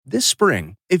This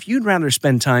spring, if you'd rather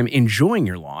spend time enjoying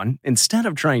your lawn instead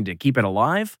of trying to keep it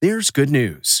alive, there's good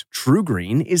news.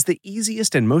 TruGreen is the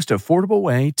easiest and most affordable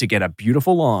way to get a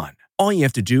beautiful lawn. All you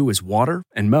have to do is water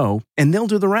and mow, and they'll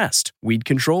do the rest. Weed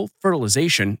control,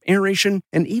 fertilization, aeration,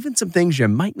 and even some things you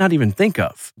might not even think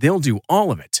of. They'll do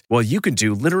all of it, while you can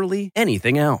do literally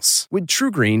anything else. With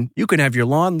TruGreen, you can have your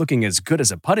lawn looking as good as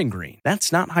a putting green.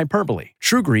 That's not hyperbole.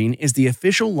 TruGreen is the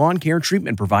official lawn care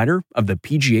treatment provider of the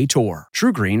PGA Tour.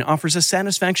 TruGreen offers a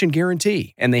satisfaction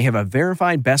guarantee, and they have a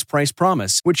verified best price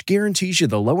promise, which guarantees you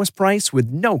the lowest price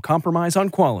with no compromise on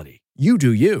quality. You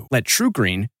do you. Let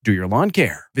TruGreen do your lawn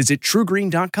care. Visit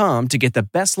TruGreen.com to get the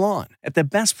best lawn at the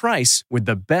best price with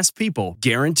the best people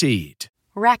guaranteed.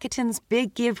 Rakuten's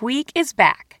Big Give Week is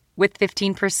back with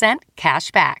 15%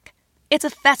 cash back. It's a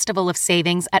festival of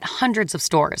savings at hundreds of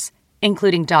stores,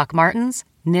 including Doc Martens,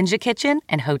 Ninja Kitchen,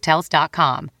 and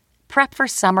Hotels.com. Prep for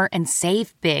summer and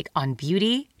save big on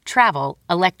beauty, travel,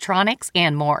 electronics,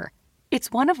 and more.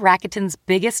 It's one of Rakuten's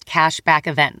biggest cash back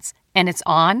events, and it's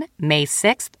on May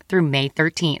 6th through May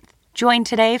 13th. Join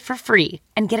today for free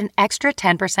and get an extra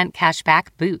 10% cash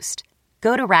back boost.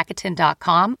 Go to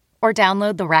Rakuten.com or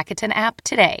download the Rakuten app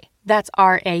today. That's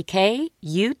Rakuten.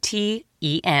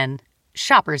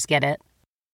 Shoppers get it.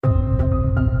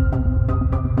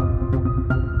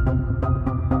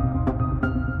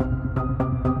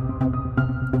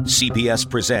 CBS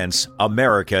presents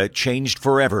America Changed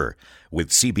Forever with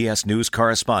CBS News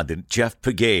correspondent Jeff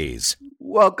Pegues.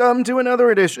 Welcome to another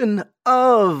edition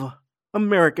of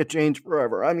America Changed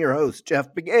Forever. I'm your host,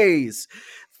 Jeff Pegues.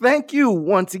 Thank you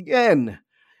once again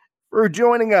for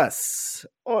joining us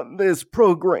on this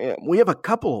program. We have a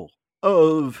couple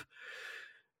of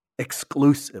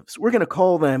exclusives. We're going to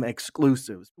call them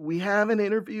exclusives. We have an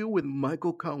interview with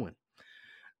Michael Cohen,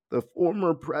 the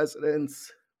former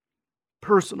president's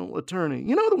personal attorney.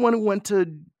 You know, the one who went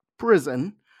to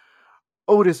prison,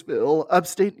 Otisville,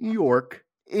 upstate New York,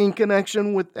 in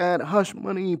connection with that hush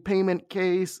money payment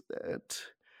case that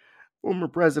former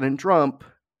President Trump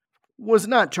was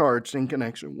not charged in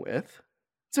connection with.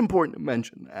 It's important to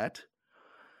mention that.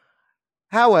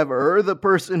 However, the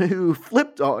person who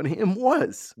flipped on him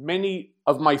was. Many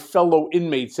of my fellow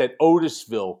inmates at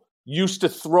Otisville used to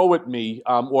throw at me,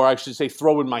 or I should say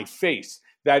throw in my face,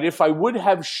 that if I would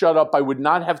have shut up, I would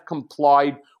not have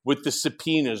complied with the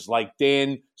subpoenas like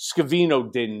Dan Scavino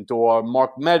didn't, or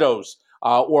Mark Meadows,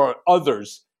 or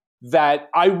others, that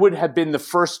I would have been the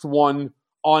first one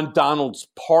on Donald's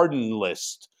pardon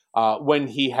list when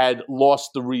he had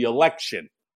lost the re-election.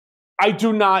 I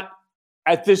do not,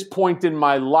 at this point in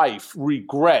my life,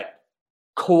 regret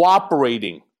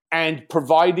cooperating and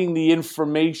providing the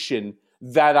information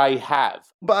that I have.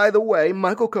 By the way,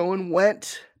 Michael Cohen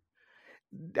went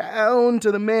down to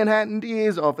the Manhattan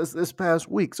DA's office this past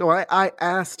week. So I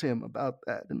asked him about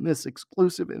that in this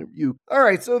exclusive interview. All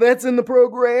right, so that's in the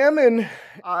program, and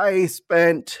I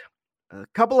spent a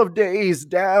couple of days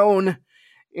down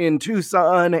in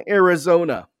Tucson,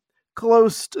 Arizona,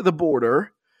 close to the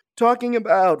border, talking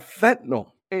about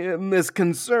fentanyl and this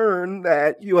concern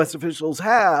that U.S. officials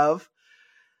have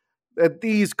that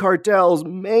these cartels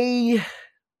may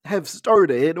have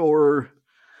started or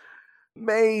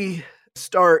may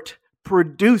start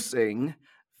producing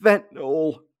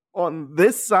fentanyl on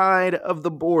this side of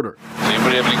the border.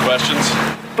 Anybody have any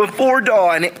questions? Before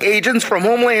dawn, agents from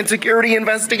Homeland Security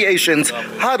Investigations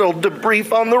huddled to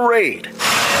brief on the raid.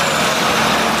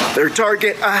 Their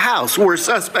target, a house where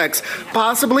suspects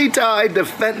possibly tied to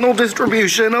fentanyl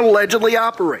distribution allegedly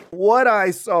operate. What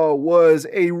I saw was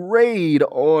a raid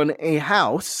on a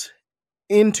house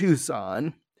in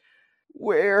Tucson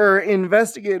where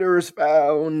investigators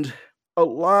found a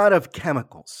lot of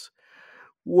chemicals,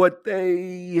 what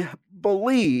they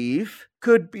believe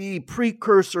could be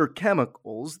precursor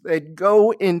chemicals that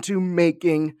go into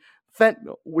making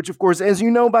fentanyl, which, of course, as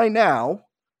you know by now,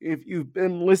 if you've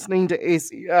been listening to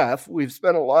ACF, we've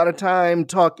spent a lot of time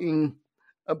talking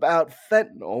about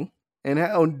fentanyl and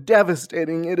how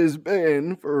devastating it has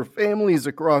been for families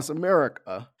across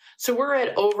America. So we're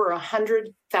at over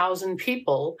 100,000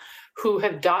 people who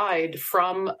have died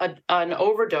from an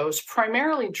overdose,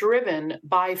 primarily driven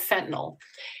by fentanyl.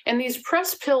 And these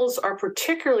press pills are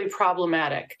particularly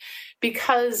problematic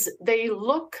because they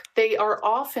are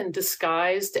often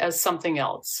disguised as something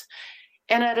else.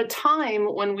 And at a time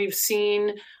when we've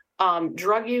seen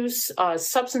drug use,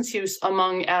 substance use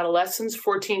among adolescents,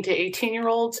 14 to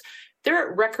 18-year-olds,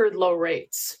 they're at record low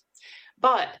rates.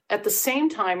 But at the same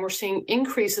time, we're seeing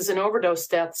increases in overdose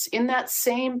deaths in that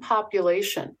same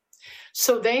population.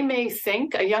 So they may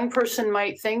think, a young person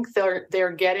might think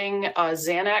they're getting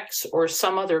Xanax or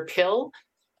some other pill.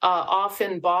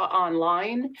 often bought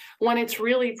online when it's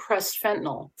really pressed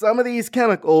fentanyl. Some of these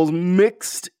chemicals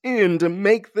mixed in to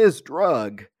make this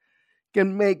drug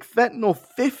can make fentanyl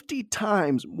 50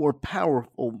 times more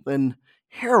powerful than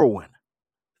heroin.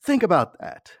 Think about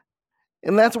that.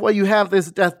 And that's why you have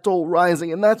this death toll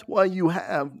rising, and that's why you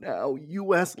have now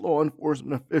U.S. law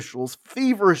enforcement officials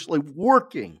feverishly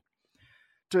working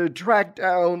to track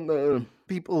down the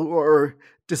people who are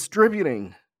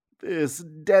distributing this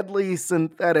deadly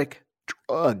synthetic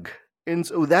drug. And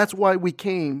so that's why we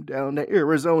came down to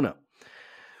Arizona,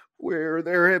 where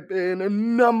there have been a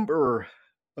number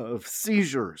of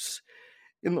seizures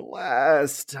in the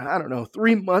last,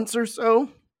 3 months or so.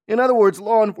 In other words,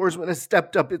 law enforcement has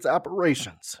stepped up its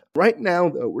operations. Right now,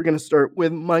 though, we're going to start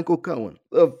with Michael Cohen,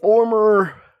 the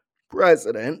former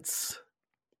president's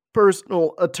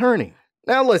personal attorney.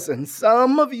 Now listen,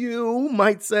 some of you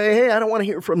might say, hey, I don't want to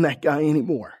hear from that guy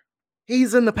anymore.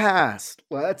 He's in the past.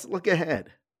 Let's look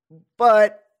ahead.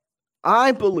 But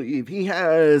I believe he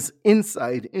has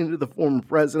insight into the former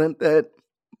president that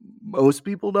most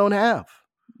people don't have.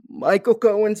 Michael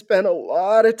Cohen spent a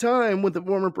lot of time with the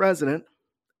former president,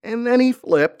 and then he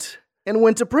flipped and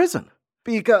went to prison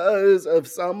because of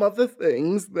some of the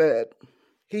things that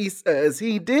he says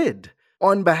he did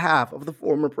on behalf of the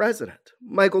former president.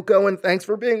 Michael Cohen, thanks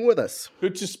for being with us.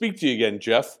 Good to speak to you again,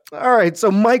 Jeff. All right, so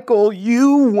Michael,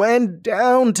 you went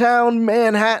downtown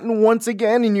Manhattan once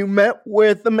again and you met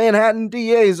with the Manhattan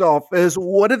DA's office.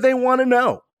 What did they want to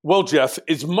know? Well, Jeff,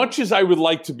 as much as I would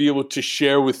like to be able to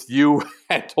share with you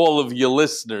and all of your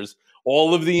listeners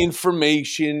all of the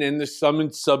information and the sum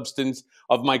and substance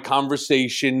of my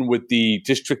conversation with the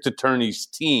district attorney's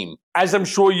team, as I'm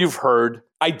sure you've heard,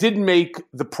 I did make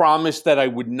the promise that I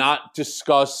would not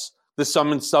discuss the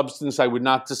sum and substance. I would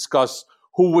not discuss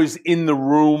who was in the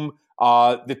room,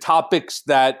 the topics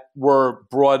that were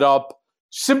brought up,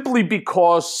 simply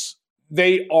because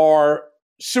they are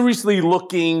seriously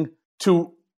looking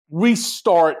to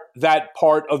restart that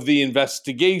part of the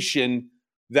investigation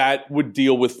that would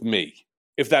deal with me,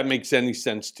 if that makes any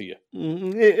sense to you.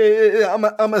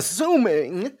 I'm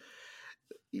assuming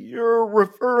you're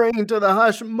referring to the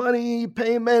hush money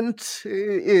payment.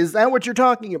 Is that what you're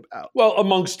talking about? Well,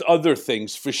 amongst other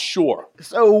things, for sure.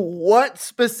 So what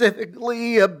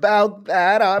specifically about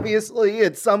that? Obviously,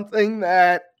 it's something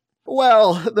that,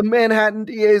 well, the Manhattan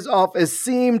DA's office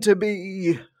seemed to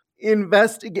be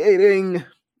investigating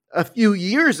a few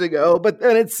years ago, but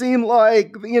then it seemed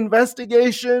like the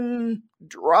investigation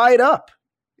dried up.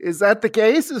 Is that the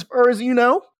case as far as you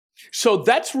know? So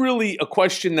that's really a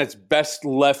question that's best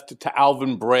left to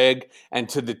Alvin Bragg and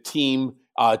to the team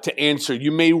to answer.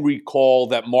 You may recall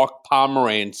that Mark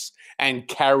Pomerantz and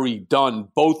Carrie Dunn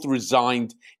both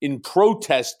resigned in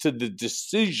protest to the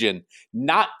decision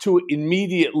not to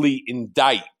immediately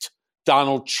indict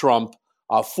Donald Trump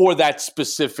for that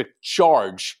specific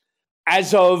charge.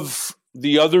 As of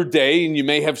the other day, and you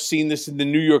may have seen this in the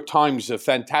New York Times, a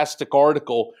fantastic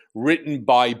article written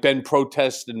by Ben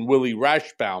Protest and Willie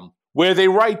Rashbaum, where they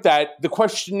write that the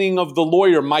questioning of the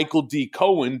lawyer Michael D.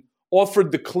 Cohen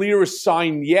offered the clearest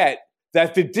sign yet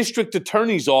that the district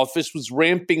attorney's office was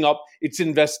ramping up its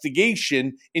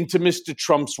investigation into Mr.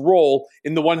 Trump's role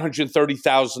in the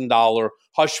 $130,000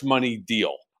 hush money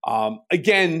deal.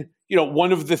 Again,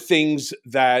 one of the things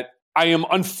that I am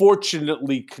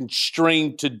unfortunately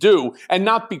constrained to do, and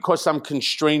not because I'm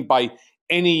constrained by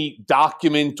any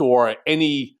document or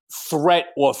any threat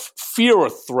or fear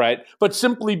of threat, but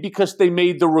simply because they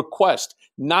made the request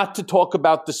not to talk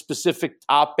about the specific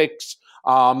topics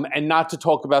and not to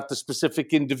talk about the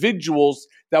specific individuals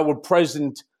that were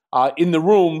present in the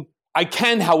room. I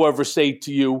can, however, say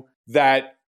to you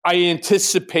that I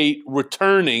anticipate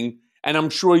returning, and I'm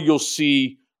sure you'll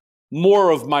see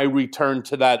more of my return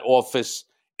to that office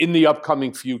in the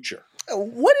upcoming future.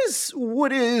 What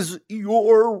is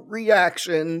your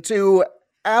reaction to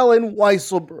Alan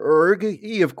Weisselberg?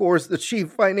 He, of course, the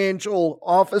chief financial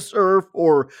officer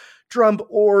for Trump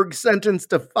Org,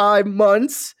 sentenced to 5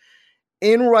 months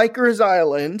in Rikers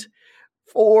Island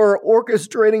for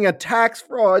orchestrating a tax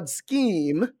fraud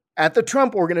scheme at the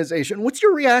Trump Organization. What's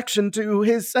your reaction to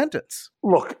his sentence?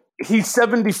 Look, he's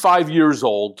 75 years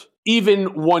old.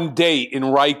 Even one day in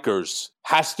Rikers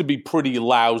has to be pretty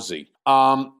lousy.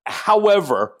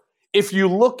 However, if you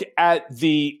look at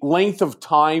the length of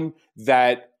time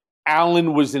that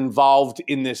Alan was involved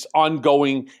in this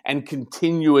ongoing and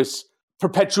continuous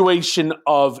perpetuation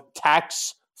of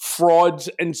tax frauds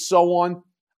and so on,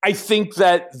 I think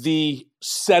that the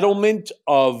settlement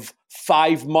of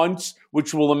 5 months,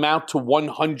 which will amount to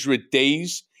 100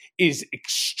 days, is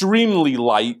extremely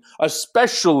light,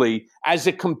 especially as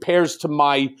it compares to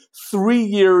my 3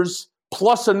 years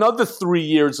plus another 3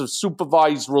 years of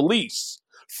supervised release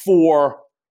for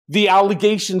the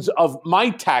allegations of my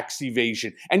tax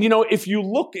evasion. And, if you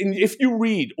look and if you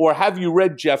read, or have you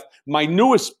read, Jeff, my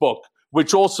newest book,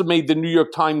 which also made the New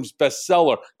York Times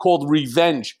bestseller, called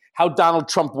Revenge, How Donald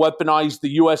Trump Weaponized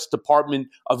the U.S. Department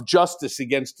of Justice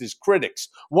Against His Critics.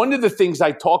 One of the things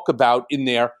I talk about in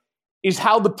there is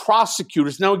how the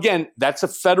prosecutors, now again, that's a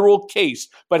federal case,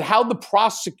 but how the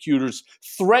prosecutors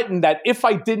threatened that if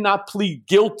I did not plead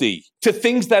guilty to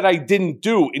things that I didn't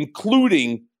do,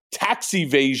 including tax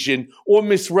evasion or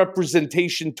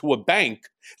misrepresentation to a bank,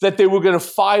 that they were going to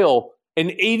file an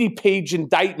 80-page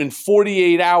indictment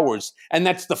 48 hours. And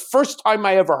that's the first time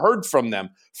I ever heard from them.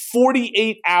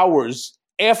 48 hours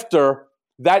after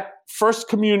that first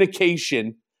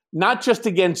communication, not just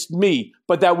against me,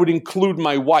 but that would include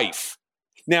my wife.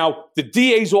 Now, the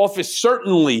DA's office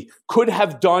certainly could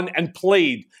have done and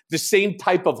played the same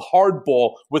type of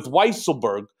hardball with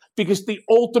Weisselberg, because the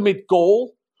ultimate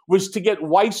goal was to get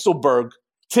Weisselberg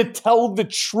to tell the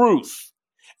truth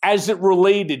as it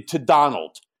related to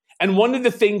Donald. And one of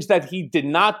the things that he did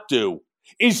not do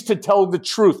is to tell the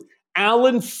truth.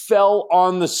 Allen fell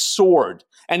on the sword,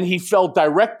 and he fell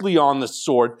directly on the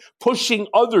sword, pushing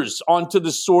others onto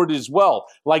the sword as well,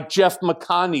 like Jeff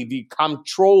McConney, the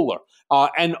comptroller,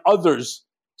 and others,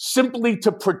 simply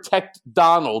to protect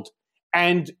Donald,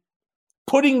 and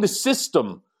putting the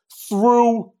system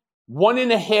through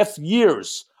 1.5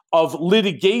 years of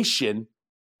litigation,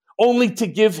 only to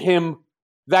give him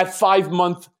that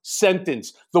 5-month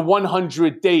sentence, the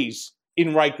 100 days in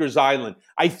Rikers Island.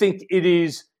 I think it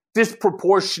is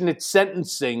disproportionate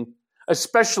sentencing,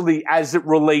 especially as it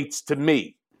relates to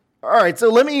me. All right, so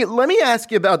let me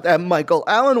ask you about that, Michael.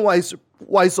 Allen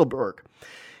Weisselberg.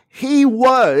 He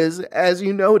was, as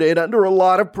you noted, under a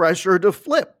lot of pressure to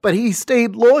flip, but he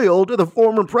stayed loyal to the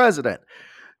former president.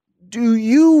 Do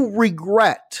you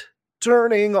regret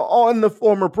turning on the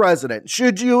former president?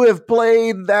 Should you have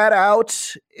played that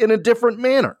out in a different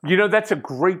manner? That's a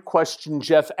great question,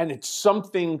 Jeff, and it's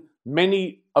something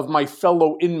many of my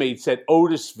fellow inmates at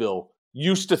Otisville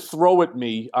used to throw at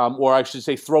me, or I should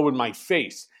say throw in my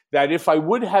face, that if I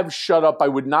would have shut up, I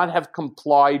would not have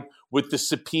complied with the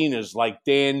subpoenas like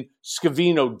Dan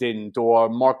Scavino didn't, or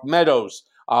Mark Meadows,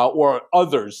 or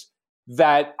others,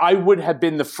 that I would have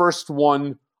been the first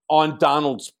one on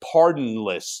Donald's pardon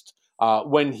list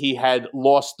when he had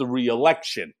lost the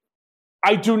re-election.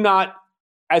 I do not,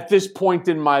 at this point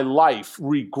in my life,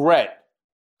 regret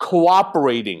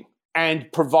cooperating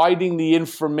and providing the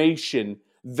information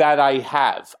that I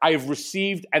have. I have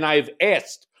received and I have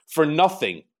asked for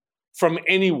nothing from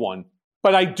anyone,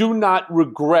 but I do not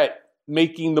regret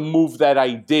making the move that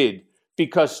I did,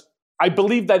 because I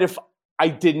believe that if I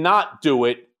did not do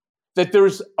it, that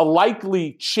there's a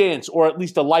likely chance, or at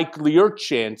least a likelier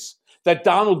chance, that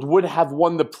Donald would have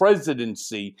won the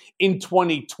presidency in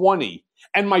 2020.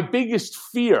 And my biggest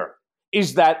fear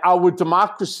is that our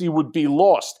democracy would be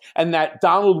lost, and that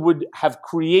Donald would have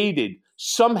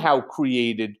somehow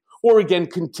created, or again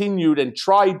continued and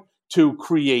tried to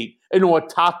create an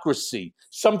autocracy,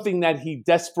 something that he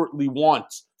desperately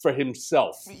wants for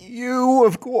himself. You,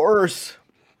 of course,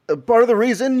 part of the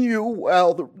reason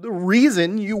the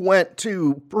reason you went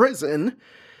to prison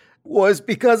was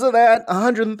because of that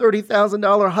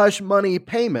 $130,000 hush money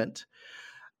payment.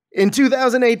 In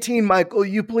 2018, Michael,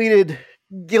 you pleaded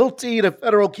guilty to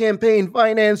federal campaign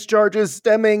finance charges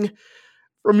stemming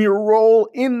from your role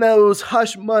in those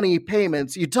hush money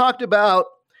payments. You talked about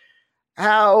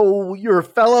how your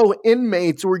fellow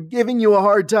inmates were giving you a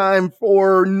hard time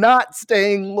for not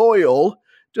staying loyal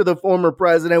to the former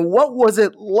president. What was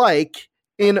it like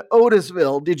in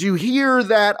Otisville? Did you hear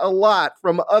that a lot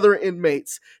from other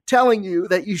inmates telling you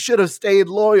that you should have stayed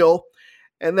loyal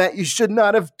and that you should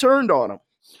not have turned on him?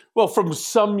 Well, from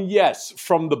some, yes.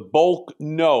 From the bulk,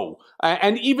 no.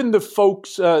 And even the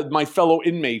folks, my fellow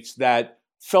inmates, that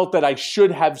felt that I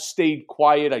should have stayed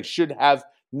quiet, I should have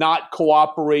not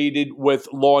cooperated with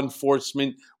law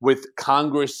enforcement, with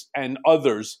Congress and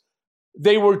others,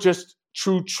 they were just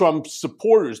true Trump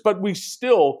supporters. But we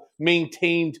still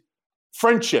maintained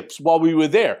friendships while we were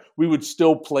there. We would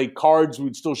still play cards,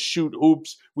 we'd still shoot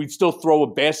hoops, we'd still throw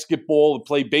a basketball and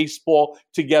play baseball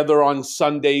together on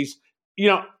Sundays.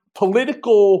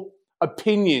 Political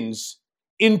opinions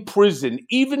in prison,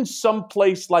 even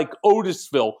someplace like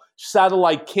Otisville,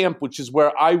 Satellite Camp, which is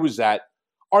where I was at,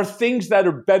 are things that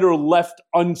are better left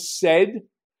unsaid.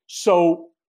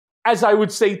 So, as I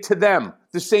would say to them,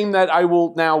 the same that I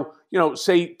will now,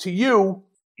 say to you,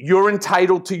 you're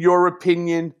entitled to your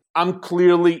opinion. I'm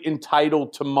clearly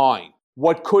entitled to mine.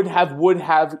 What could have, would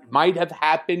have, might have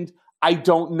happened, I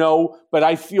don't know, but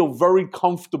I feel very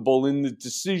comfortable in the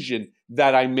decision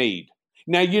that I made.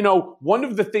 Now, one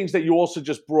of the things that you also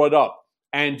just brought up,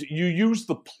 and you use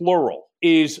the plural,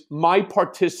 is my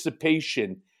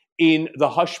participation in the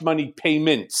hush money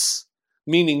payments,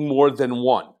 meaning more than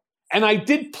one. And I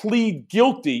did plead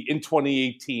guilty in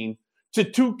 2018 to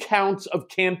 2 counts of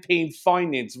campaign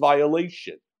finance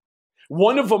violation.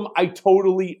 One of them I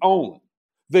totally own,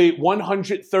 the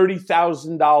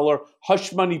 $130,000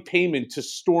 hush money payment to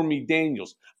Stormy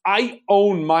Daniels. I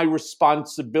own my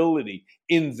responsibility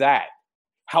in that.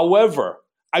 However,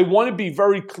 I want to be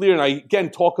very clear, and I,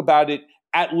 again, talk about it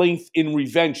at length in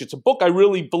Revenge. It's a book I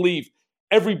really believe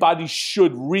everybody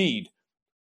should read.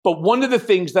 But one of the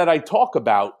things that I talk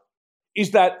about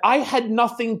is that I had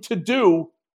nothing to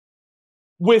do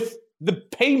with the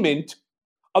payment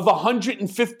of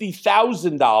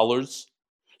 $150,000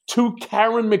 to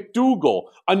Karen McDougal,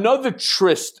 another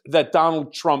tryst that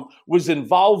Donald Trump was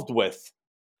involved with.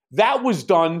 That was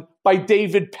done by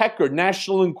David Pecker,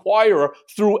 National Enquirer,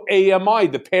 through AMI,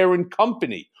 the parent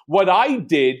company. What I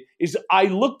did is I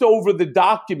looked over the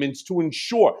documents to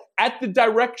ensure, at the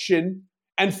direction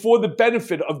and for the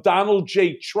benefit of Donald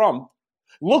J. Trump,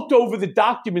 looked over the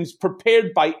documents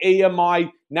prepared by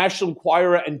AMI, National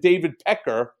Enquirer, and David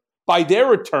Pecker by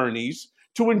their attorneys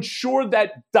to ensure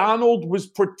that Donald was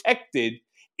protected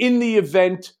in the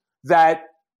event that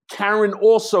Karen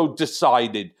also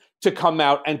decided to come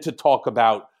out and to talk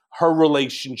about her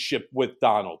relationship with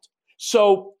Donald.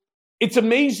 So it's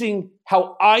amazing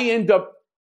how I end up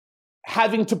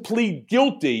having to plead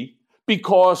guilty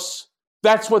because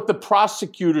that's what the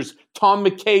prosecutors, Tom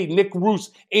McKay, Nick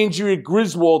Roos, Andrea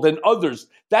Griswold, and others,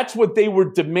 that's what they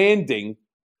were demanding.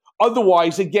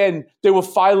 Otherwise, again, they were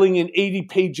filing an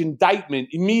 80-page indictment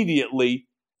immediately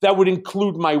that would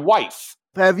include my wife.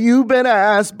 Have you been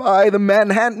asked by the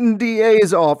Manhattan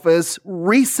DA's office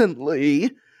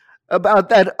recently about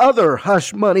that other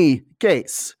hush money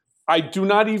case? I do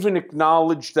not even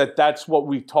acknowledge that that's what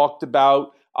we talked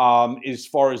about as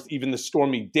far as even the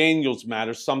Stormy Daniels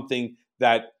matter, something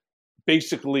that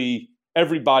basically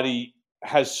everybody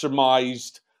has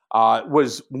surmised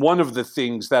was one of the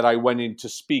things that I went in to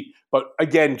speak. But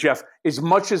again, Jeff, as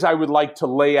much as I would like to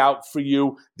lay out for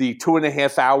you the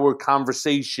 2.5-hour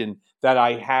conversation that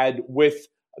I had with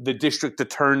the district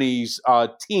attorney's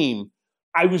team,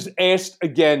 I was asked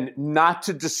again not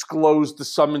to disclose the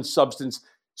sum and substance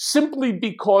simply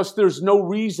because there's no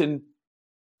reason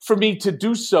for me to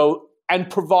do so and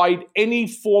provide any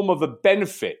form of a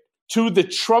benefit to the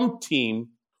Trump team,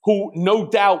 who no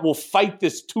doubt will fight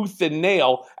this tooth and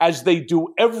nail as they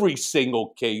do every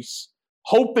single case,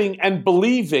 hoping and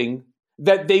believing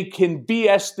that they can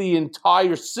BS the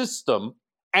entire system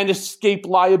and escape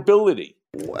liability.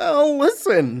 Well,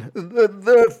 listen,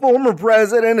 the former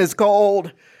president has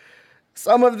called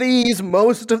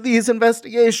most of these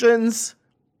investigations,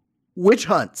 witch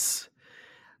hunts.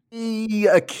 He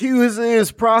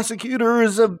accuses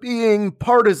prosecutors of being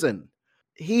partisan.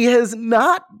 He has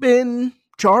not been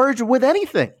charged with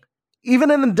anything.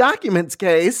 Even in the documents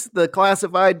case, the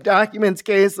classified documents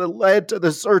case that led to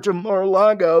the search of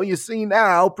Mar-a-Lago, you see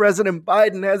now President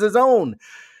Biden has his own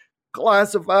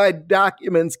classified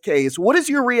documents case. What is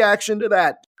your reaction to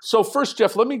that? So first,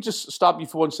 Jeff, let me just stop you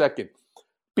for 1 second,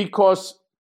 because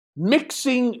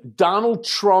mixing Donald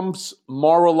Trump's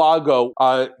Mar-a-Lago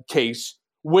case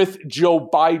with Joe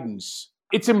Biden's,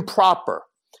 it's improper.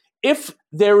 If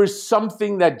there is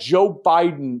something that Joe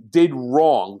Biden did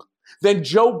wrong, then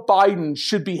Joe Biden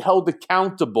should be held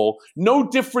accountable, no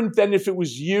different than if it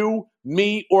was you,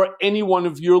 me, or any one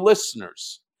of your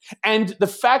listeners. And the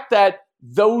fact that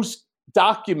those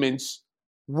documents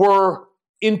were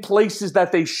in places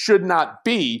that they should not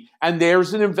be, and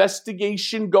there's an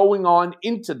investigation going on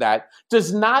into that,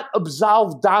 does not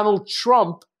absolve Donald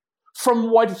Trump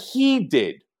from what he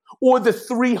did or the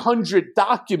 300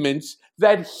 documents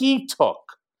that he took.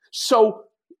 So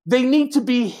they need to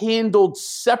be handled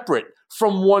separate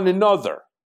from one another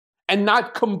and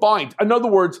not combined. In other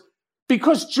words,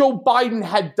 because Joe Biden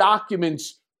had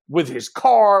documents with his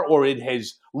car or in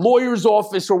his lawyer's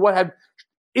office or what have,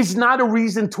 is not a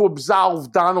reason to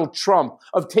absolve Donald Trump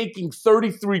of taking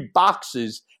 33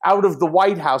 boxes out of the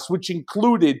White House, which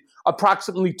included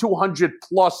approximately 200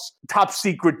 plus top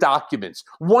secret documents.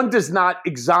 One does not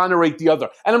exonerate the other.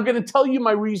 And I'm going to tell you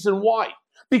my reason why.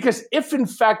 Because if in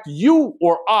fact you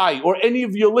or I or any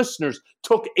of your listeners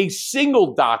took a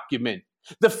single document,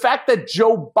 the fact that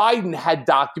Joe Biden had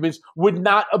documents would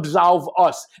not absolve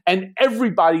us. And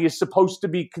everybody is supposed to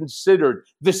be considered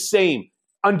the same.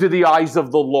 under the eyes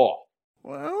of the law?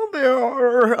 Well, there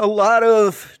are a lot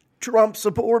of Trump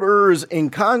supporters in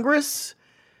Congress,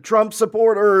 Trump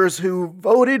supporters who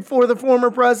voted for the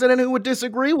former president who would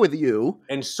disagree with you.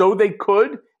 And so they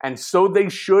could, and so they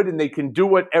should, and they can do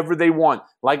whatever they want.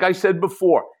 Like I said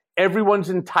before, everyone's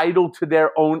entitled to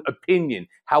their own opinion.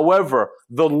 However,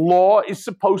 the law is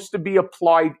supposed to be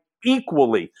applied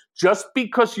equally. Just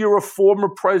because you're a former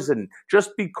president,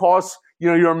 just because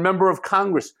you're a member of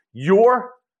Congress,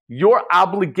 your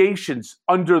obligations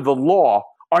under the law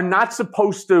are not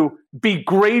supposed to be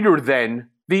greater than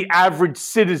the average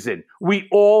citizen. We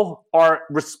all are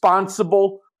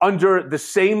responsible under the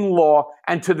same law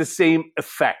and to the same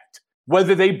effect,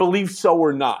 whether they believe so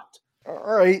or not.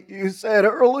 All right, you said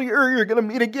earlier you're going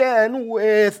to meet again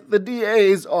with the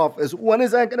DA's office. When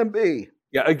is that going to be?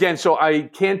 Yeah, again, so I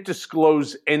can't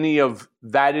disclose any of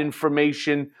that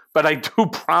information, but I do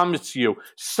promise you,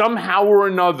 somehow or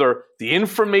another, the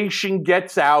information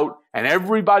gets out and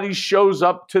everybody shows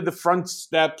up to the front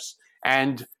steps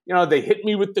and, they hit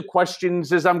me with the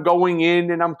questions as I'm going in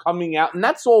and I'm coming out, and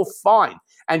that's all fine.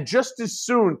 And just as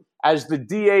soon as the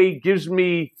DA gives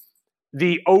me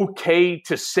the okay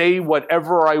to say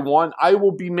whatever I want, I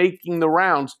will be making the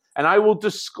rounds and I will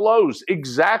disclose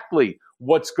exactly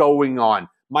what's going on.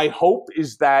 My hope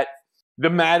is that the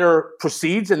matter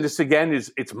proceeds, and this again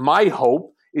it's my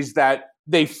hope, is that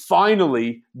they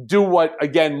finally do what,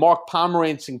 again, Mark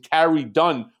Pomerantz and Carrie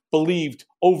Dunn believed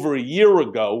over a year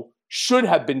ago should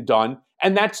have been done,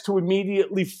 and that's to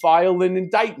immediately file an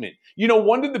indictment.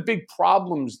 One of the big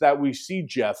problems that we see,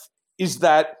 Jeff, is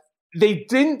that they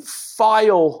didn't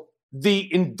file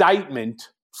the indictment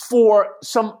for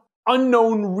some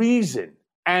unknown reason.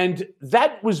 And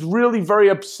that was really very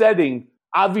upsetting,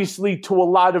 obviously, to a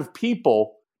lot of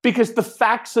people, because the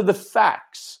facts are the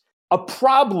facts. A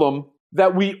problem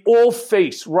that we all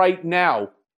face right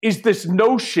now is this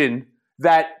notion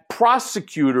that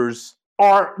prosecutors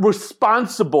are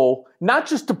responsible not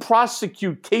just to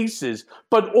prosecute cases,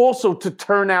 but also to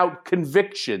turn out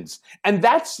convictions. And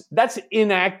that's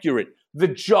inaccurate. The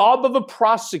job of a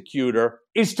prosecutor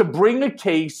is to bring a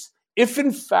case if,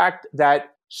 in fact,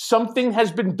 that something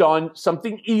has been done,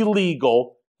 something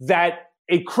illegal, that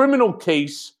a criminal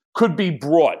case could be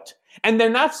brought. And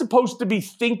they're not supposed to be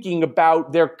thinking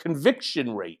about their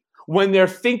conviction rate when they're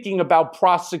thinking about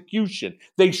prosecution.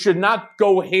 They should not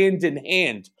go hand in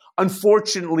hand.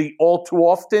 Unfortunately, all too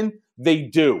often, they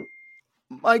do.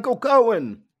 Michael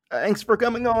Cohen, thanks for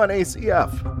coming on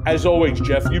ACF. As always,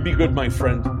 Jeff, you be good, my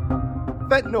friend.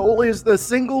 Fentanyl is the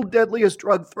single deadliest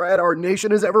drug threat our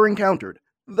nation has ever encountered.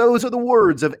 Those are the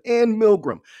words of Ann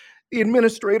Milgram, the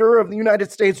administrator of the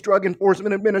United States Drug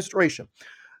Enforcement Administration.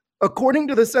 According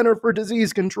to the Center for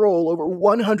Disease Control, over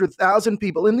 100,000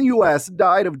 people in the U.S.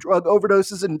 died of drug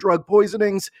overdoses and drug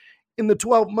poisonings in the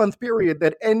 12-month period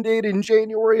that ended in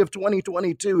January of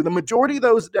 2022. The majority of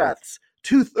those deaths,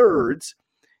 2/3,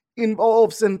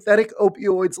 involve synthetic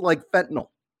opioids like fentanyl.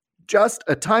 Just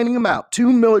a tiny amount,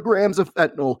 2 milligrams of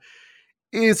fentanyl,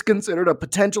 is considered a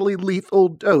potentially lethal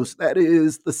dose. That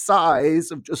is the size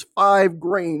of just 5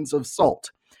 grains of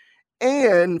salt.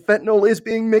 And fentanyl is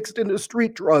being mixed into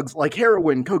street drugs like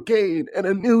heroin, cocaine, and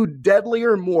a new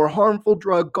deadlier, more harmful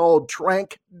drug called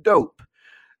trank dope.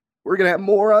 We're going to have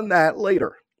more on that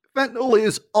later. Fentanyl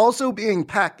is also being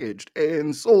packaged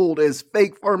and sold as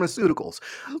fake pharmaceuticals,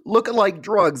 look-alike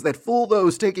drugs that fool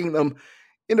those taking them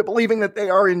into believing that they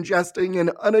are ingesting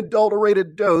an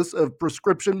unadulterated dose of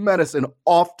prescription medicine,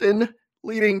 often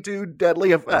leading to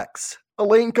deadly effects.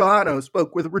 Elaine Quijano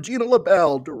spoke with Regina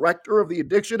LaBelle, director of the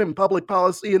Addiction and Public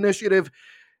Policy Initiative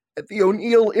at the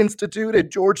O'Neill Institute at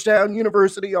Georgetown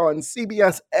University on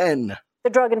CBS-N. The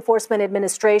Drug Enforcement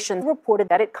Administration reported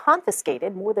that it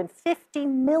confiscated more than 50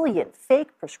 million fake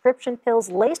prescription pills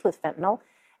laced with fentanyl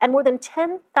and more than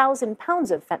 10,000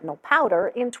 pounds of fentanyl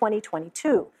powder in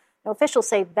 2022. Now, officials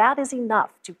say that is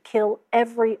enough to kill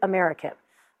every American.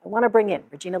 I want to bring in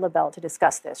Regina LaBelle to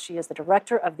discuss this. She is the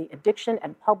director of the Addiction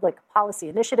and Public Policy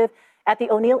Initiative at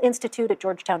the O'Neill Institute at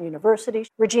Georgetown University.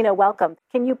 Regina, welcome.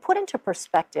 Can you put into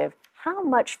perspective how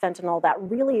much fentanyl that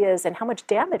really is and how much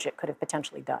damage it could have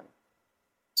potentially done?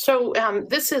 So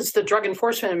this is the Drug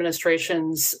Enforcement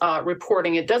Administration's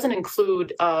reporting. It doesn't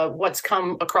include what's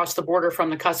come across the border from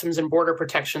the Customs and Border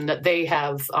Protection that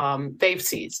they've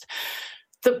seized.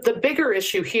 The bigger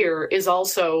issue here is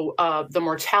also the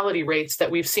mortality rates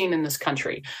that we've seen in this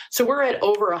country. So we're at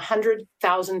over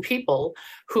 100,000 people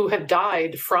who have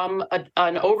died from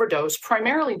an overdose,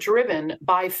 primarily driven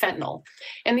by fentanyl.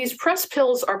 And these press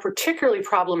pills are particularly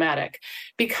problematic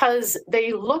because they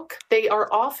are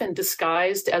often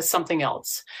disguised as something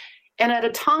else. And at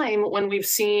a time when we've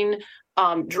seen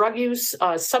drug use,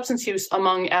 substance use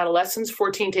among adolescents,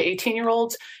 14 to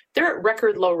 18-year-olds, they're at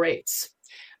record low rates.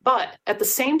 But at the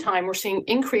same time, we're seeing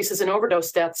increases in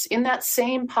overdose deaths in that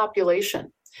same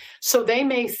population. So they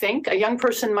may think, a young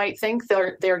person might think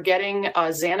they're getting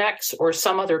Xanax or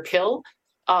some other pill,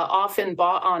 often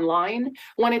bought online,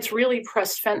 when it's really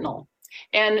pressed fentanyl.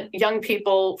 And young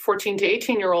people, 14 to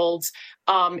 18-year-olds,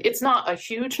 it's not a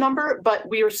huge number, but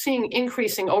we are seeing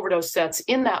increasing overdose deaths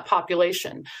in that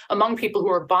population among people who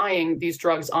are buying these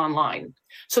drugs online.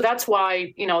 So that's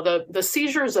why, the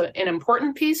seizure is an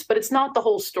important piece, but it's not the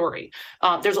whole story.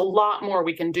 There's a lot more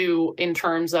we can do in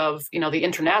terms of, the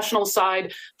international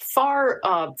side, far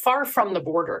from the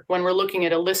border when we're looking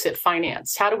at illicit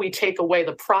finance. How do we take away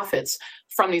the profits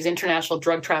from these international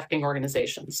drug trafficking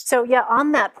organizations? So,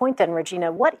 on that point then,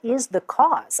 Regina, what is the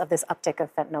cause of this uptick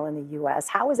of fentanyl in the U.S.?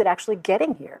 How is it actually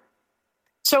getting here?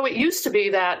 So it used to be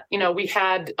that, we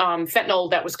had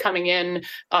fentanyl that was coming in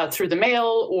through the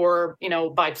mail or,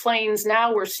 by planes.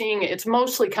 Now we're seeing it's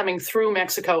mostly coming through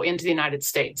Mexico into the United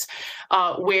States,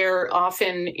 where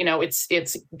often,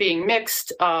 it's being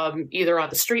mixed either at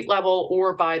the street level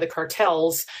or by the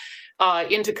cartels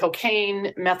into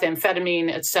cocaine, methamphetamine,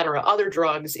 et cetera, other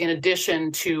drugs in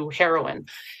addition to heroin.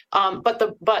 But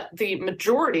the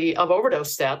majority of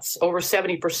overdose deaths, over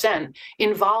 70%,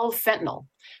 involve fentanyl.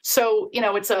 So,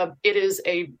 it is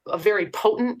a very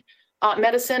potent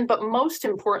medicine, but most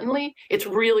importantly, it's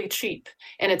really cheap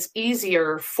and it's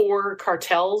easier for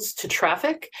cartels to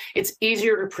traffic. It's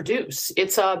easier to produce.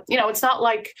 It's it's not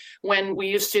like when we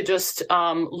used to just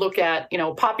look at,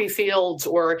 poppy fields,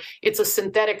 or it's a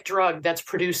synthetic drug that's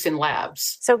produced in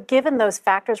labs. So given those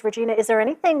factors, Regina, is there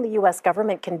anything the U.S.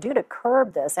 government can do to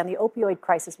curb this and the opioid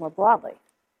crisis more broadly?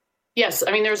 Yes,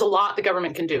 there's a lot the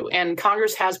government can do, and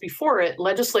Congress has before it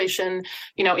legislation,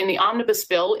 in the omnibus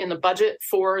bill, in the budget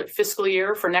for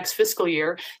next fiscal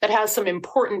year, that has some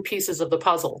important pieces of the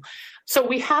puzzle. So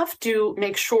we have to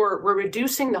make sure we're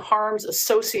reducing the harms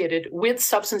associated with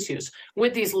substance use,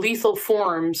 with these lethal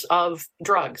forms of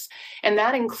drugs. And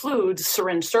that includes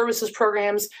syringe services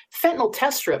programs, fentanyl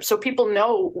test strips, so people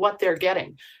know what they're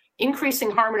getting.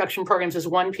 Increasing harm reduction programs is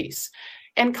one piece.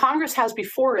 And Congress has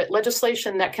before it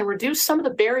legislation that can reduce some of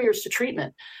the barriers to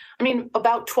treatment.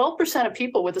 About 12% of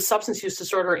people with a substance use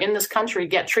disorder in this country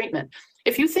get treatment.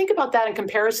 If you think about that in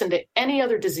comparison to any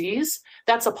other disease,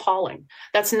 that's appalling.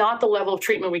 That's not the level of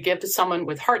treatment we give to someone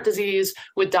with heart disease,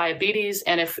 with diabetes.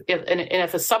 And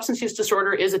if a substance use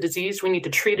disorder is a disease, we need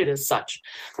to treat it as such.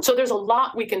 So there's a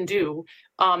lot we can do,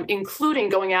 including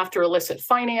going after illicit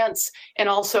finance and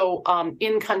also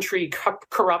in-country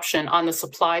corruption on the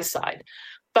supply side.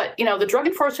 But, the Drug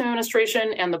Enforcement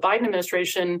Administration and the Biden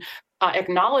administration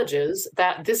acknowledges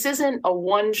that this isn't a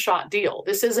one-shot deal.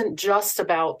 This isn't just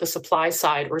about the supply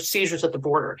side or seizures at the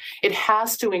border. It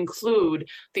has to include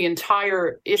the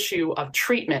entire issue of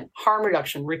treatment, harm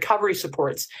reduction, recovery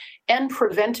supports, and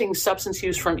preventing substance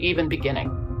use from even beginning.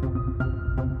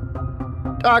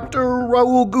 Dr.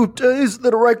 Rahul Gupta is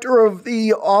the director of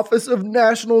the Office of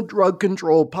National Drug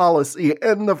Control Policy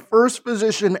and the first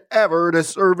physician ever to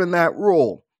serve in that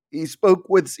role. He spoke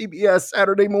with CBS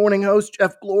Saturday Morning host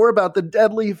Jeff Glor about the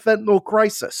deadly fentanyl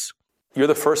crisis. You're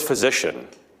the first physician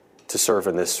to serve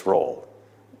in this role.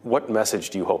 What message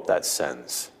do you hope that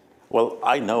sends? Well,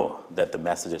 I know that the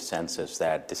message it sends is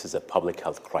that this is a public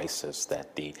health crisis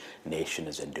that the nation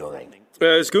is enduring.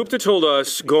 As Gupta told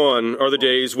us, gone are the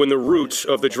days when the root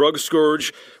of the drug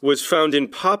scourge was found in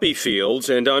poppy fields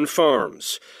and on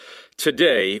farms.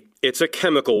 Today, it's a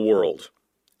chemical world,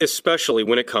 especially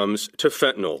when it comes to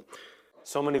fentanyl.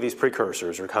 So many of these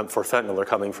precursors for fentanyl are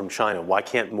coming from China. Why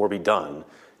can't more be done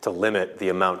to limit the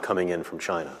amount coming in from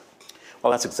China?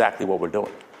 Well, that's exactly what we're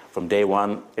doing. From day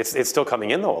one. It's still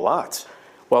coming in, though, a lot.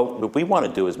 Well, what we want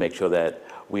to do is make sure that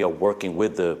we are working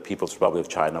with the People's Republic of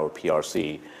China, or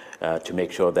PRC, to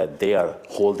make sure that they are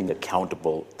holding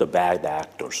accountable the bad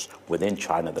actors within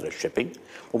China that are shipping.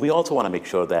 But we also want to make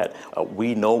sure that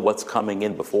we know what's coming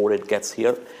in before it gets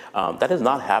here. That is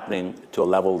not happening to a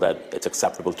level that it's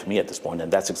acceptable to me at this point,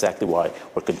 and that's exactly why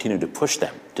we're continuing to push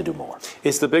them to do more.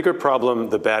 Is the bigger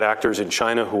problem the bad actors in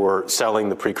China who are selling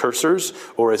the precursors,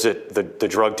 or is it the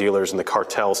drug dealers and the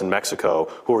cartels in Mexico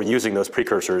who are using those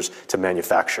precursors to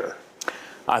manufacture?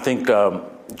 I think,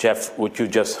 Jeff, what you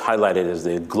just highlighted is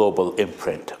the global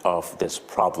imprint of this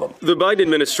problem. The Biden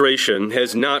administration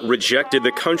has not rejected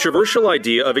the controversial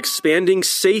idea of expanding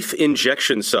safe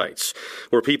injection sites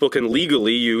where people can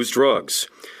legally use drugs.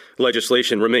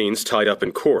 Legislation remains tied up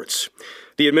in courts.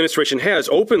 The administration has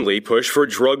openly pushed for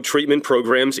drug treatment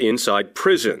programs inside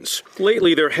prisons.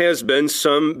 Lately, there has been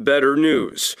some better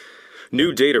news.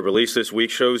 New data released this week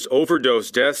shows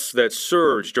overdose deaths that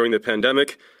surged during the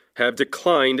pandemic have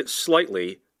declined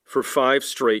slightly for 5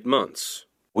 straight months.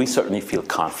 We certainly feel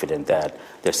confident that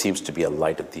there seems to be a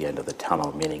light at the end of the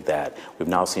tunnel, meaning that we've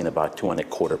now seen about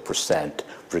 2.25%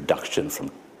 reduction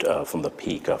from the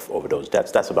peak of overdose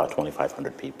deaths. That's about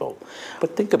 2,500 people.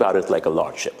 But think about it like a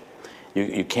large ship.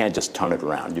 You can't just turn it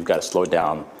around. You've got to slow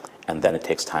down, and then it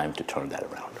takes time to turn that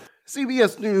around.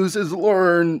 CBS News has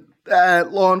learned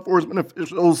that law enforcement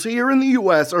officials here in the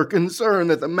U.S. are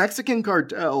concerned that the Mexican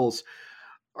cartels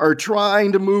are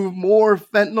trying to move more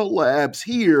fentanyl labs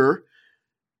here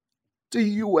to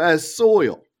U.S.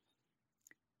 soil.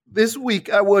 This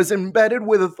week, I was embedded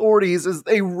with authorities as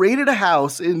they raided a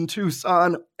house in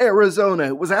Tucson, Arizona.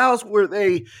 It was a house where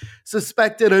they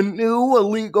suspected a new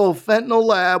illegal fentanyl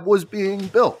lab was being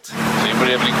built. Does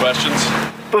anybody have any questions?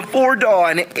 Before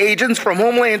dawn, agents from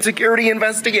Homeland Security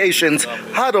Investigations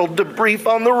huddled to brief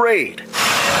on the raid.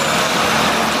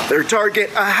 Their target,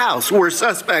 a house where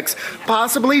suspects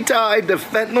possibly tied to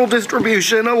fentanyl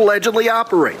distribution allegedly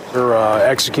operate. We're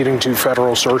executing 2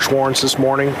 federal search warrants this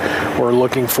morning. We're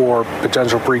looking for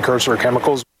potential precursor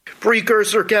chemicals.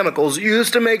 Precursor chemicals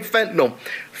used to make fentanyl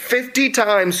 50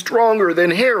 times stronger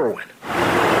than heroin.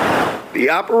 The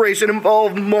operation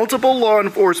involved multiple law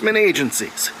enforcement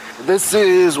agencies. This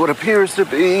is what appears to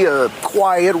be a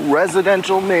quiet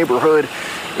residential neighborhood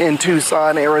in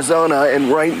Tucson, Arizona, and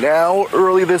right now,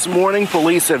 early this morning,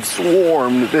 police have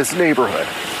swarmed this neighborhood.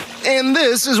 And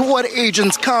this is what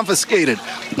agents confiscated,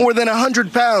 more than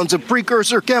 100 pounds of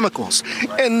precursor chemicals,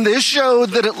 and this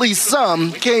showed that at least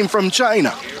some came from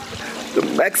China. The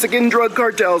Mexican drug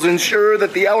cartels ensure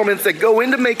that the elements that go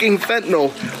into making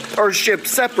fentanyl are shipped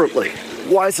separately.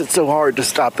 Why is it so hard to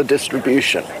stop the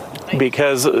distribution?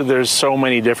 Because there's so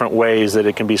many different ways that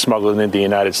it can be smuggled into the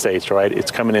United States, right?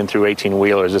 It's coming in through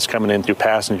 18-wheelers. It's coming in through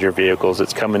passenger vehicles.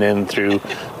 It's coming in through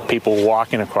people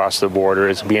walking across the border.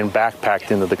 It's being backpacked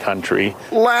into the country.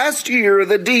 Last year,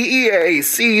 the DEA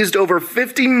seized over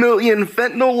 50 million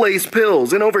fentanyl-laced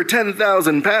pills and over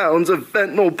 10,000 pounds of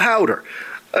fentanyl powder,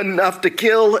 enough to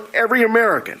kill every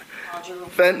American.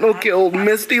 Fentanyl killed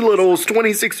Misty Little's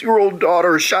 26-year-old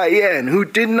daughter, Cheyenne, who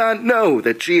did not know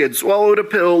that she had swallowed a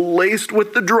pill laced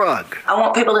with the drug. I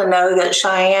want people to know that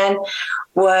Cheyenne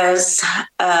was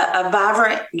a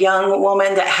vibrant young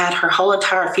woman that had her whole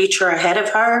entire future ahead of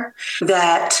her,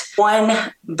 that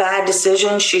one bad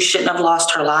decision she shouldn't have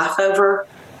lost her life over.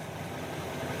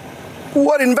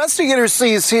 What investigators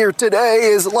seize here today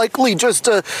is likely just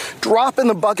a drop in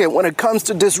the bucket when it comes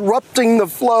to disrupting the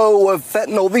flow of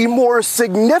fentanyl. The more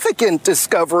significant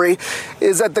discovery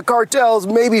is that the cartels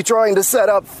may be trying to set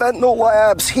up fentanyl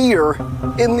labs here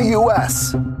in the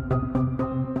U.S.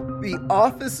 The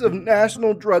Office of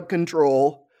National Drug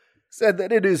Control said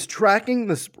that it is tracking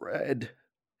the spread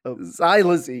of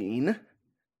xylazine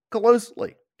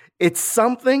closely. It's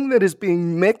something that is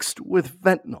being mixed with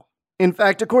fentanyl. In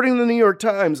fact, according to the New York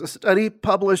Times, a study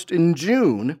published in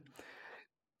June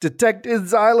detected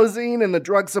xylazine in the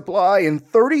drug supply in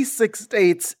 36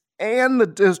 states and the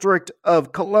District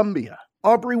of Columbia.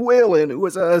 Aubrey Whalen, who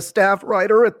is a staff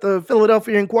writer at the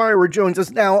Philadelphia Inquirer, joins us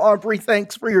now. Aubrey,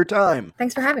 thanks for your time.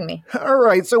 Thanks for having me. All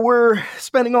right, so we're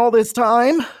spending all this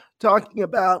time talking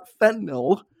about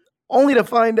fentanyl, only to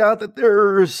find out that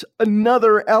there's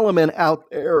another element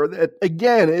out there that,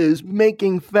 again, is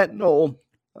making fentanyl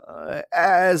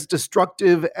as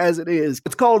destructive as it is.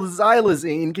 It's called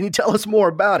xylazine. Can you tell us more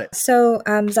about it? So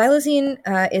xylazine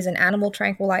is an animal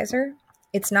tranquilizer.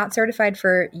 It's not certified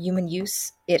for human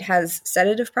use. It has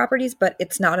sedative properties, but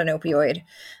it's not an opioid.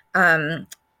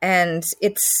 And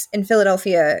it's in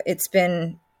Philadelphia, it's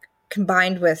been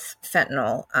combined with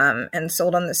fentanyl and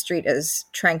sold on the street as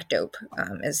trank dope,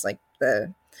 is like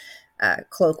the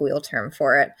colloquial term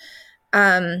for it.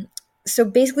 So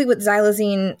basically with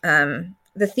xylazine,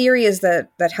 the theory is that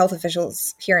health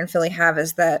officials here in Philly have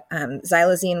is that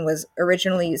xylazine was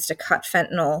originally used to cut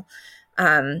fentanyl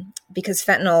because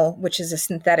fentanyl, which is a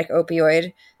synthetic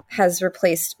opioid, has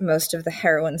replaced most of the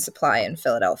heroin supply in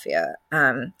Philadelphia.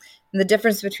 And the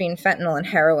difference between fentanyl and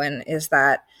heroin is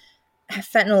that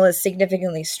fentanyl is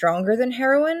significantly stronger than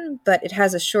heroin, but it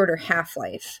has a shorter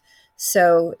half-life.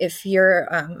 So if you're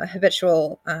a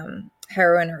habitual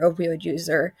heroin or opioid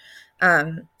user,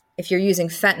 if you're using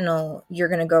fentanyl, you're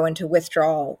going to go into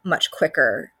withdrawal much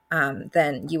quicker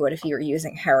than you would if you were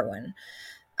using heroin.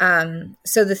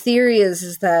 So the theory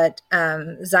is that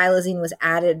xylazine was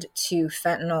added to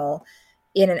fentanyl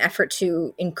in an effort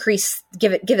to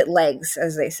give it legs,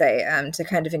 as they say, to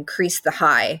kind of increase the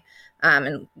high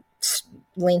and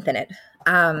lengthen it.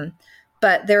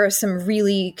 But there are some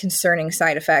really concerning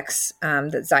side effects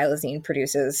that xylazine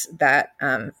produces that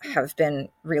have been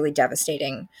really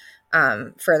devastating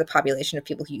for the population of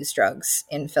people who use drugs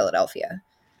in Philadelphia.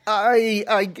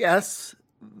 I guess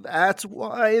that's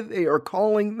why they are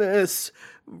calling this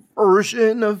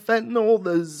version of fentanyl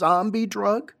the zombie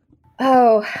drug?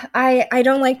 Oh, I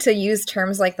don't like to use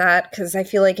terms like that because I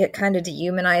feel like it kind of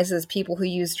dehumanizes people who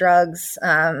use drugs.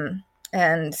 And,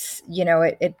 you know,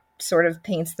 it sort of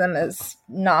paints them as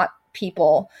not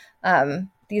people.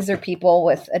 These are people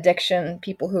with addiction,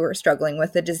 people who are struggling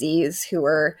with the disease, who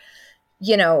are,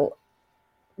 you know,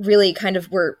 really kind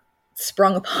of were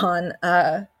sprung upon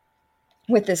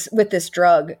with this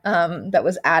drug that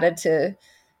was added to,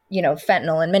 you know,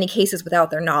 fentanyl in many cases without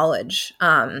their knowledge.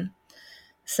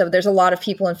 So there's a lot of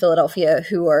people in Philadelphia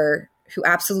who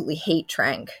absolutely hate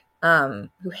Tranq,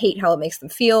 who hate how it makes them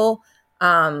feel,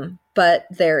 but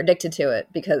they're addicted to it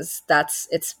because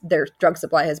their drug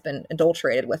supply has been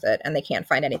adulterated with it and they can't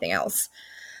find anything else.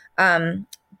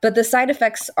 But the side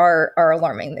effects are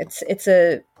alarming. It's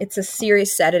a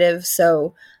serious sedative,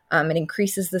 so it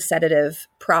increases the sedative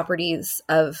properties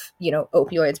of, you know,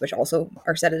 opioids, which also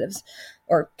are sedatives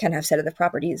or can have sedative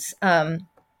properties.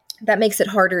 That makes it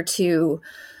harder to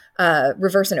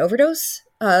reverse an overdose.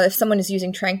 If someone is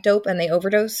using Tranq dope and they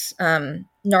overdose,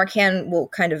 Narcan will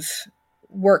kind of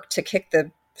work to kick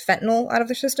the fentanyl out of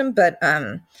their system, but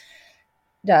Narcan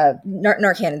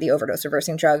is the overdose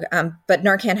reversing drug. But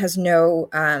Narcan has no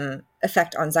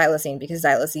effect on xylazine because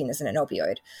xylazine isn't an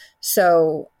opioid.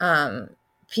 So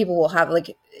people will have,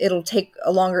 like, it'll take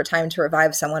a longer time to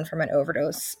revive someone from an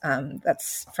overdose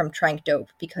that's from Tranq dope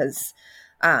because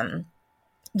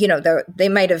you know, you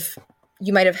might have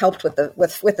helped with the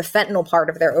fentanyl part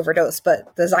of their overdose,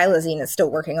 but the xylazine is still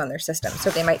working on their system. So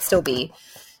they might still be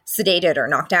sedated or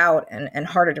knocked out and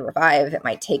harder to revive. It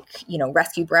might take, you know,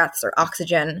 rescue breaths or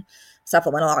oxygen,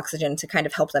 supplemental oxygen to kind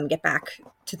of help them get back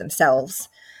to themselves.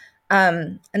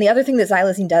 And the other thing that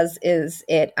xylazine does is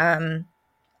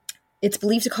it's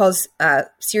believed to cause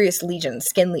serious lesions,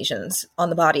 skin lesions on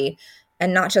the body,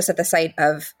 and not just at the site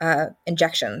of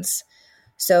injections.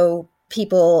 So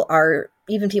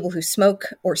even people who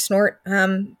smoke or snort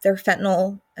their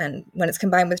fentanyl, and when it's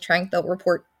combined with Tranq, they'll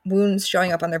report wounds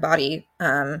showing up on their body.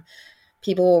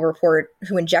 People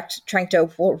who inject Tranq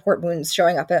dope will report wounds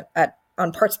showing up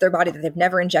on parts of their body that they've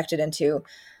never injected into.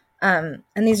 And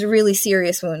these are really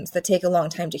serious wounds that take a long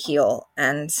time to heal.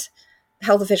 And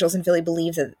health officials in Philly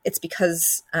believe that it's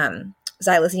because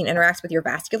xylazine interacts with your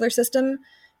vascular system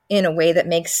in a way that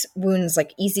makes wounds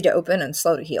like easy to open and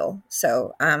slow to heal.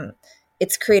 So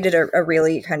it's created a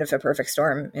really kind of a perfect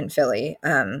storm in Philly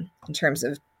in terms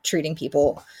of treating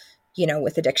people, you know,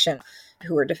 with addiction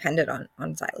who are dependent on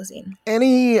xylazine.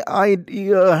 Any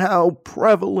idea how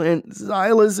prevalent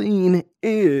xylazine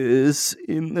is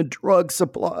in the drug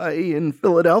supply in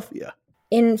Philadelphia?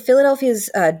 In Philadelphia's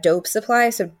dope supply,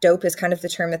 so dope is kind of the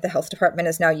term that the health department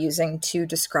is now using to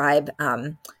describe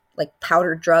like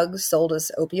powdered drugs sold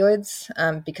as opioids,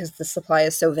 because the supply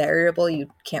is so variable, you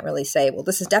can't really say, well,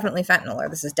 this is definitely fentanyl or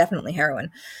this is definitely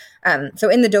heroin. So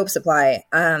in the dope supply,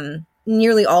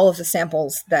 nearly all of the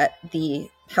samples that the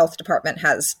health department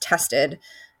has tested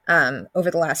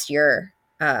over the last year,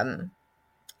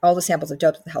 all the samples of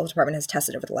dope that the health department has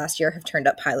tested over the last year have turned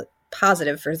up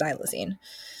positive for xylazine.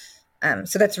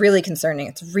 So that's really concerning.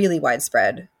 It's really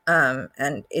widespread,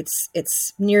 and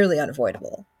it's nearly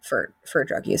unavoidable for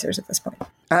drug users at this point.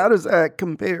 How does that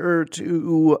compare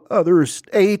to other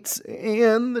states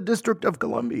and the District of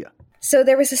Columbia? So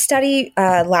there was a study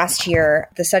last year.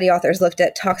 The study authors looked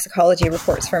at toxicology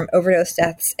reports from overdose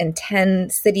deaths in 10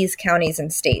 cities, counties,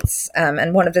 and states.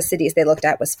 And one of the cities they looked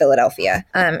at was Philadelphia.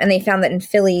 And they found that in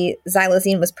Philly,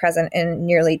 xylazine was present in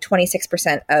nearly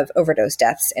 26% of overdose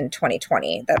deaths in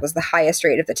 2020. That was the highest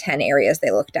rate of the 10 areas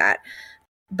they looked at.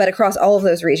 But across all of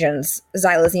those regions,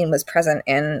 xylazine was present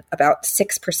in about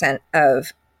 6%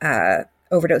 of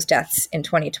overdose deaths in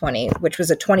 2020, which was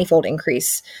a 20-fold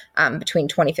increase between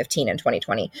 2015 and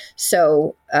 2020.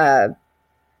 So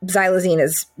xylazine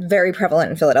is very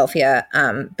prevalent in Philadelphia,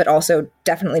 but also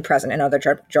definitely present in other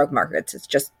drug markets. It's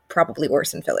just probably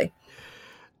worse in Philly.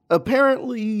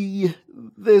 Apparently,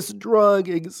 this drug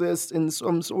exists in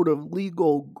some sort of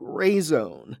legal gray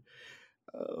zone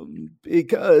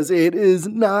because it is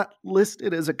not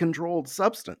listed as a controlled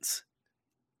substance.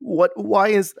 Why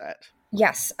is that?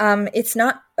 Yes, it's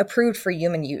not approved for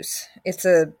human use. It's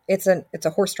a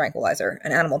horse tranquilizer,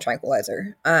 an animal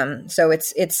tranquilizer. So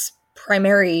its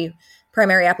primary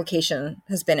application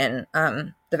has been in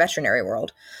the veterinary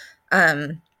world.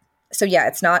 So yeah,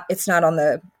 it's not on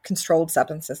the controlled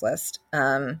substances list.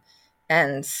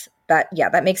 But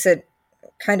that makes it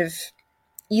kind of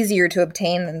easier to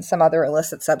obtain than some other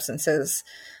illicit substances.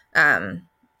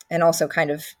 And also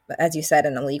kind of, as you said,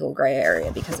 an illegal gray area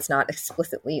because it's not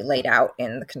explicitly laid out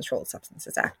in the Controlled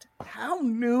Substances Act. How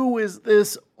new is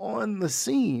this on the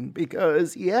scene?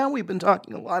 Because, we've been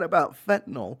talking a lot about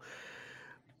fentanyl.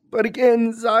 But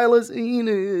again, xylazine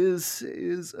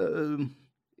is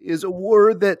a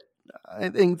word that I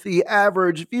think the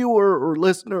average viewer or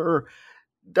listener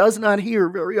does not hear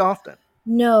very often.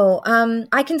 No,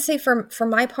 I can say for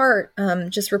my part,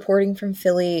 just reporting from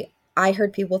Philly, I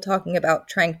heard people talking about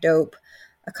trank dope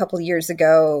a couple years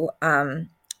ago,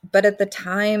 but at the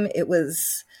time it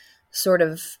was sort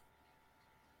of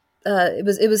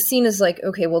it was seen as like,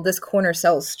 okay, well, this corner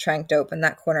sells trank dope and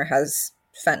that corner has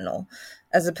fentanyl,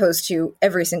 as opposed to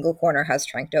every single corner has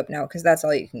trank dope now because that's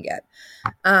all you can get.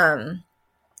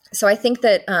 So I think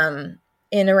that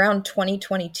in around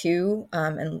 2022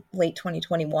 and late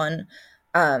 2021.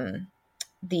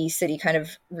 The city kind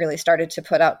of really started to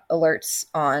put out alerts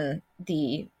on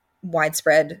the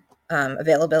widespread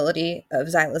availability of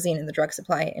xylazine in the drug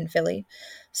supply in Philly.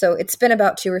 So it's been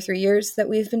about 2 or 3 years that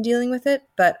we've been dealing with it.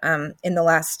 But in the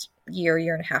last year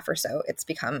and a half or so, it's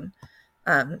become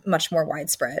much more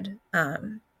widespread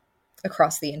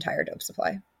across the entire dope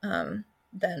supply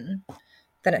than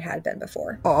it had been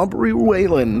before. Aubrey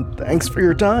Whalen, thanks for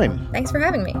your time. Thanks for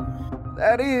having me.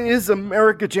 That is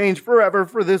America Changed Forever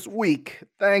for this week.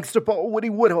 Thanks to Paul Woody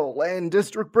Woodhull and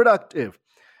District Productive.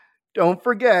 Don't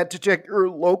forget to check your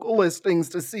local listings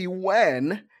to see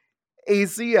when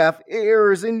ACF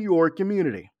airs in your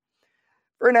community.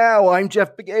 For now, I'm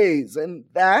Jeff Pegues, and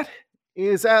that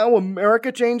is how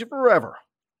America Changed Forever.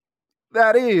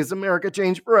 That is America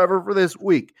Changed Forever for this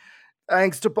week.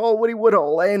 Thanks to Paul Woody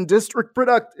Woodhull and District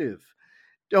Productive.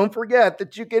 Don't forget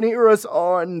that you can hear us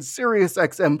on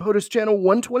SiriusXM POTUS Channel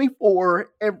 124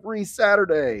 every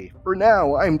Saturday. For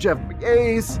now, I'm Jeff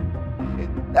Pegues,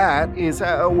 and that is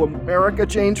how America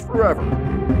Changed Forever.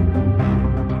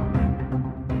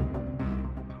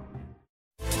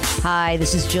 Hi,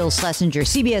 this is Jill Schlesinger,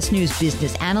 CBS News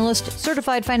business analyst,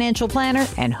 certified financial planner,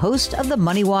 and host of the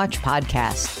Money Watch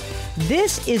podcast.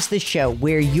 This is the show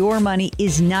where your money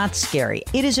is not scary.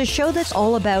 It is a show that's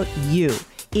all about you.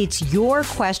 It's your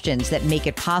questions that make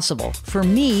it possible for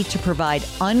me to provide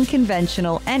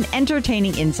unconventional and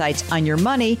entertaining insights on your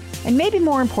money and maybe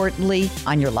more importantly,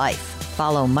 on your life.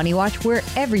 Follow Money Watch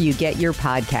wherever you get your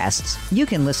podcasts. You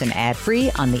can listen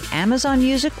ad-free on the Amazon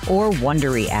Music or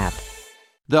Wondery app.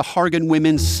 The Hargan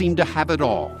women seem to have it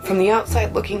all. From the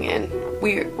outside looking in,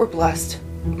 we were blessed.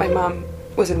 My mom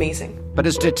was amazing. But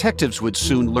as detectives would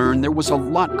soon learn, there was a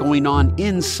lot going on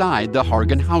inside the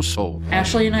Hargan household.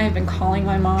 Ashley and I have been calling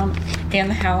my mom and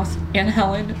the house and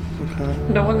Helen. Okay.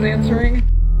 No one's answering.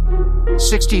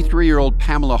 63-year-old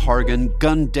Pamela Hargan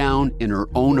gunned down in her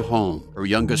own home. Her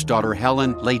youngest daughter,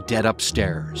 Helen, lay dead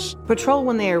upstairs. Patrol,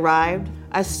 when they arrived,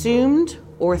 assumed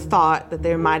or thought that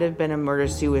there might have been a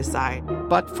murder-suicide.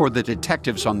 But for the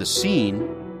detectives on the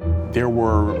scene, there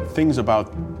were things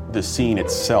about the scene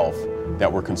itself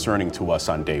that were concerning to us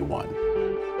on day one.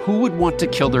 Who would want to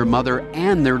kill their mother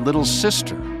and their little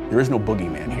sister? There is no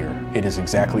boogeyman here. It is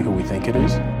exactly who we think it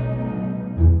is.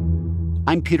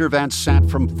 I'm Peter Van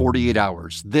Sant from 48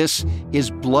 Hours. This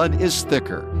is Blood is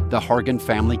Thicker, the Hargan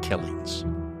family killings.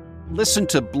 Listen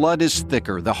to Blood is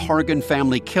Thicker, the Hargan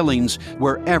family killings,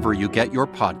 wherever you get your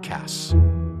podcasts.